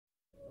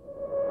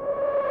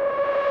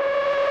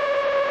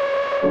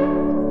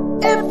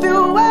If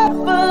you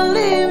ever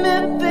leave me,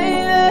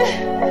 baby,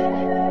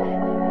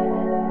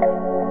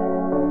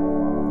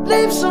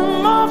 leave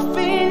some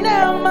morphine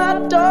at my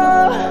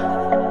door.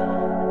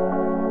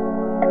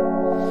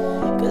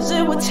 'Cause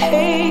it would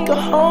take a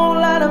whole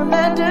lot of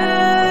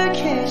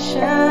medication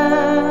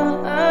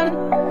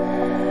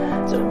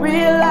to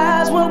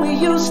realize what we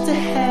used to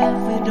have.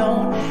 We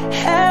don't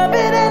have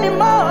it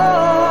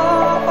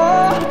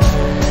anymore.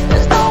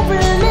 There's no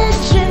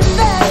religion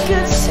that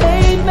could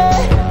save me.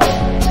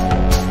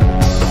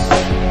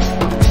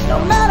 No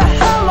matter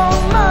how long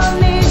my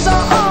knees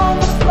are on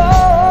the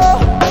floor.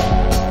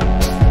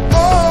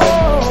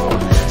 Oh,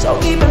 so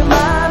keep in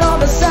mind all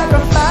the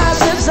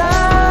sacrifices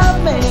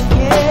I'm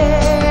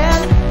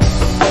making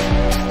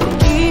to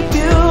keep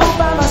you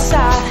by my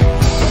side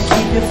and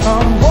keep you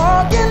from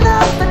walking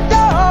out the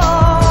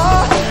door.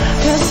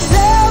 'Cause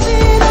there'll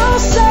be no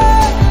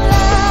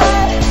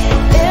sunlight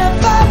if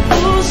I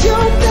lose you,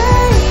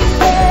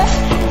 baby.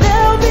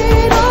 There'll be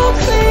no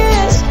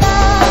clear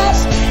skies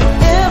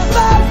if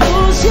I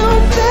lose you,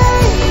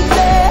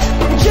 baby.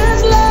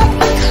 Just like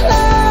the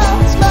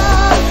clouds,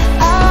 my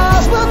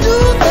eyes will do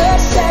the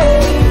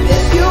same.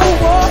 If you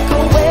walk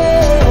away,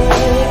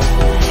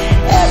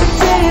 every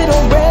day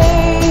it'll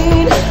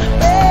rain,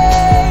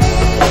 rain,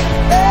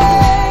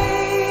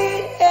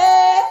 rain,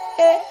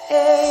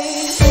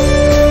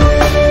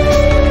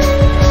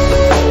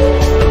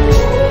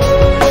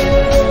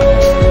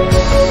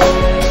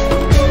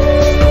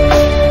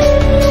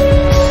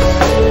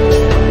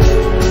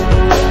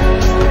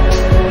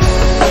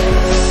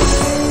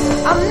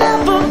 I'll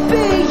never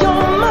be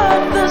your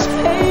mother's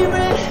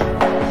favorite.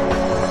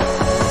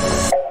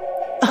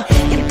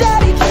 Your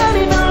daddy can't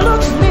even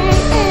look me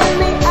in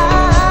the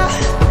eye.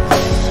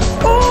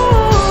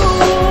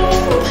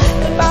 Ooh,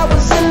 if I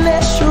was in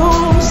their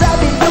shoes, I'd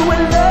be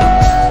doing the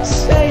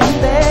same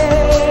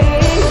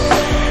thing.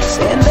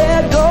 Saying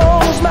there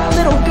goes my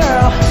little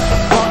girl,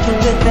 walking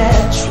with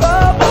that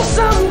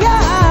troublesome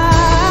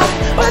guy.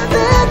 But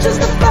they're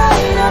just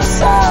afraid of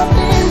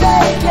something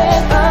they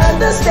can't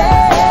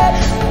understand.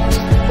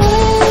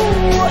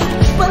 Ooh,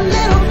 but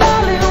little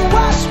darling,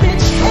 watch me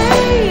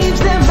change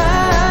their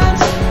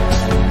minds.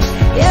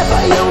 Yeah,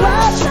 for you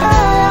I'll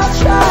try, I'll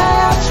try,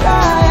 I'll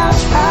try, I'll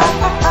try.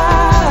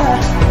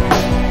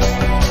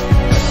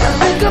 And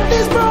pick up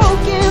these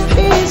broken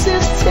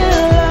pieces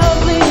till I'm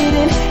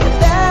bleeding, and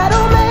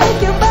that'll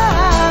make it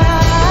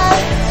right.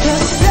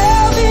 'Cause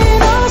there'll be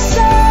no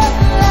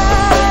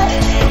sunlight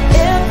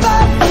if I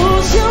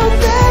lose you,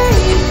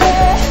 baby.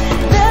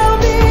 There'll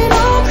be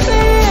no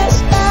clear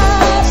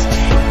skies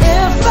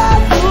if I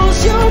lose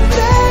you,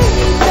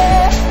 baby.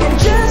 And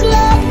just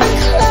like the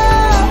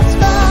clouds,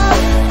 my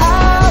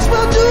eyes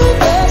will do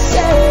the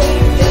same.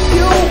 If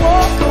you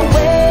walk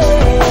away,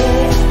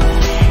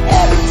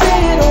 every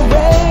day it'll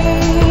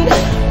rain,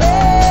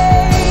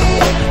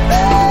 rain,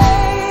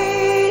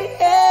 rain,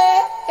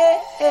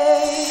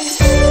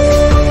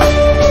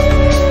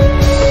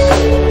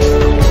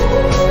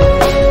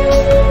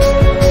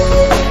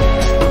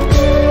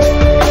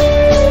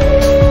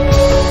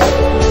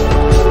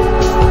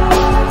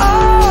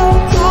 Oh,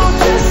 don't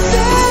just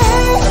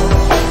say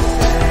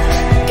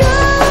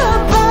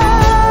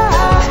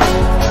goodbye.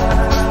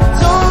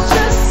 Don't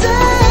just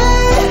say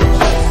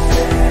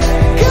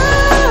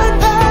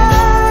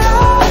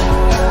goodbye.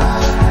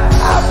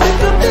 I'll pick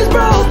up these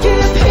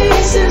broken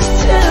pieces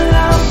till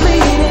I'm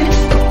bleeding,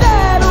 and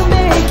that'll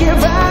make it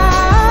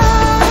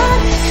right.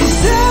 'Cause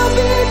there'll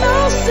be no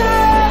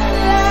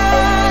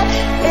sunlight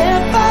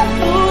if I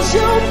lose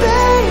you,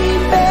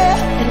 baby.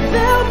 And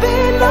there'll be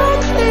no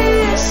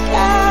clear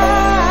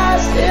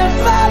skies if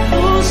I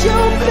lose you,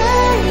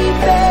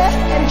 baby.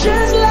 And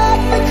just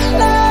like the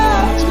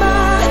clouds,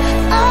 my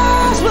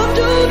eyes will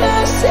do the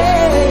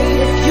same.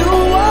 If you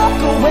walk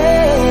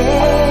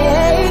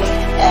away,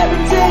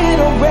 every day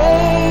it'll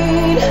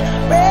rain,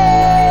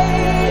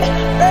 rain,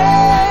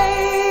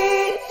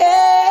 rain.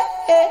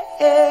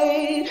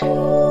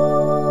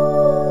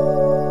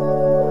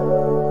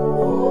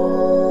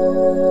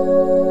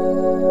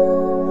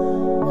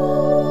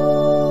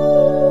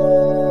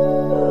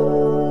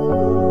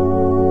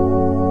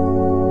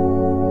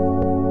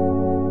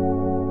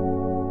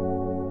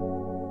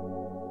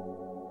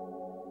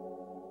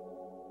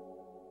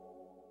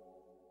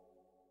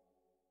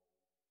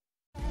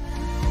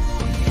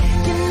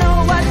 You know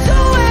I'd do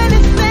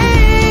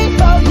anything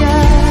for ya.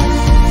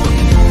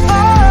 Oh,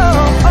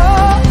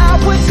 I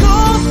would go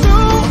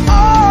through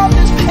all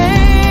this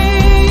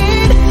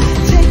pain,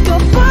 take a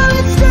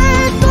bullet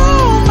straight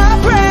through my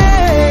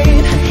brain.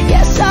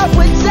 Yes, I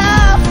would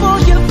die for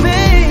you,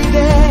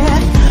 baby,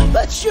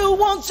 but you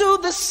won't do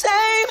the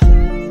same.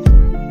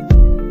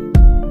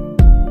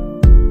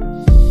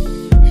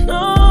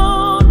 No,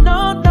 no,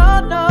 no,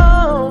 no.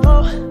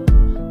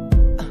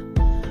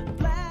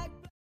 Black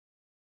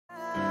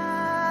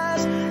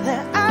eyes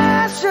that I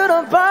should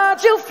have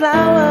bought you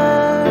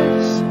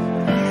flowers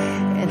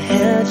and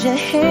held your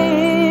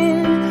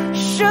hand.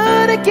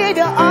 Should have gave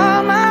you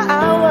all my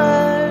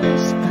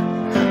hours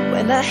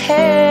when I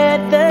had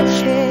the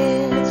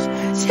chance.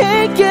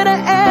 take you to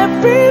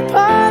every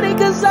party,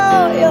 'cause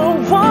all you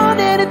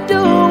wanted to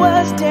do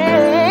was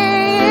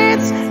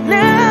dance.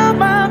 Now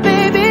my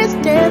baby's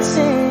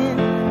dancing,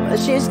 but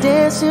she's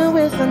dancing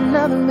with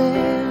another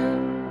man.